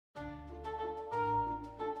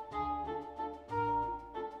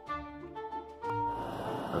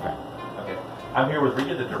Okay. Okay. I'm here with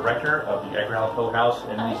Rita, the director of the Edgar Allan Poe House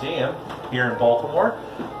and Museum here in Baltimore.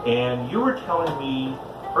 And you were telling me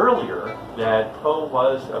earlier that Poe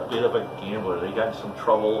was a bit of a gambler. He got in some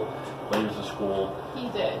trouble when he was in school. He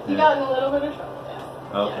did. He got in a little bit of trouble,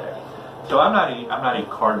 yeah. Okay. Yeah. So I'm not a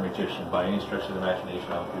card magician by any stretch of the imagination.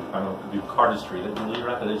 I don't do cardistry. Believe it or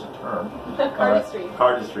not, that is a term. Cardistry.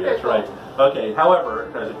 Cardistry, that's right. Okay. However,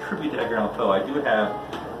 as a tribute to Edgar Allan Poe, I do have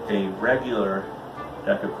a regular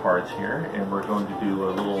deck of cards here, and we're going to do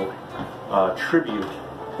a little tribute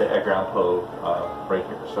to Edgar Allan Poe right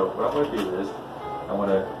here. So what I'm going to do is I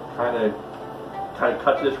want to kind of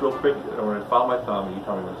cut this real quick. I'm going to follow my thumb, and you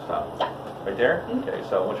tell me when to stop. Yeah. Right there. Okay.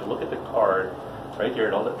 So I want you to look at the card. Right here,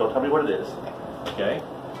 don't tell me what it is. Okay?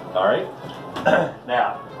 Alright?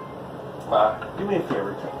 Now, do me a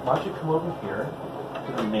favor. Why don't you come over here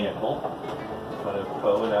to the mantle of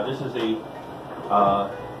Poe. Now, this is a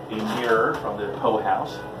mirror from the Poe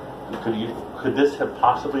House. Could this have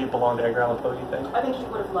possibly belonged to Edgar Allan Poe, you think? I think he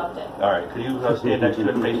would have loved it. Alright, could you stand next to it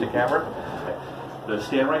and face the camera? Okay. So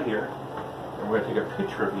stand right here, and we're going to take a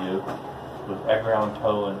picture of you with Edgar Allan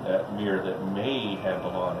Poe and that mirror that may have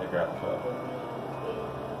belonged to Edgar Allan Poe.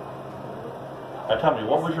 Now tell me,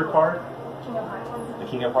 what was your card? King of Hearts. The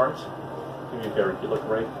King of Hearts? Do me a favor, if you look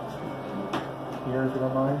right here, if you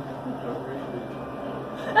don't mind.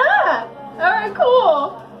 Ah! Alright,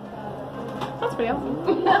 cool! That's pretty awesome.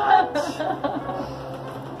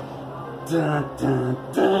 Dun, dun,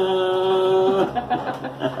 dun.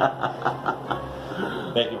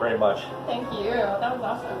 Thank you very much. Thank you. That was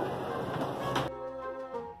awesome.